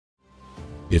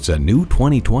It's a new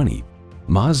 2020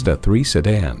 Mazda 3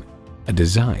 sedan. A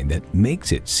design that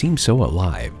makes it seem so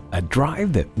alive. A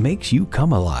drive that makes you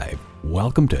come alive.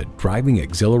 Welcome to driving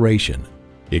exhilaration.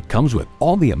 It comes with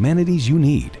all the amenities you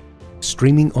need.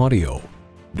 Streaming audio,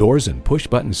 doors and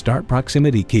push-button start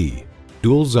proximity key,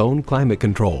 dual zone climate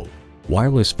control,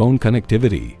 wireless phone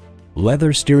connectivity,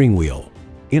 leather steering wheel,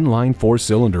 inline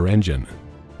 4-cylinder engine,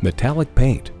 metallic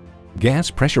paint,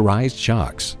 gas pressurized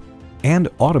shocks, and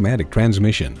automatic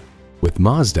transmission. With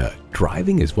Mazda,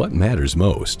 driving is what matters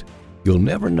most. You'll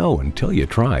never know until you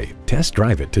try. Test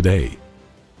drive it today.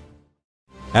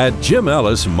 At Jim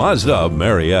Ellis Mazda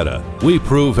Marietta, we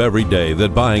prove every day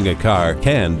that buying a car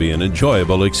can be an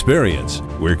enjoyable experience.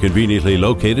 We're conveniently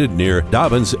located near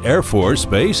Dobbins Air Force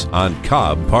Base on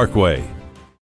Cobb Parkway.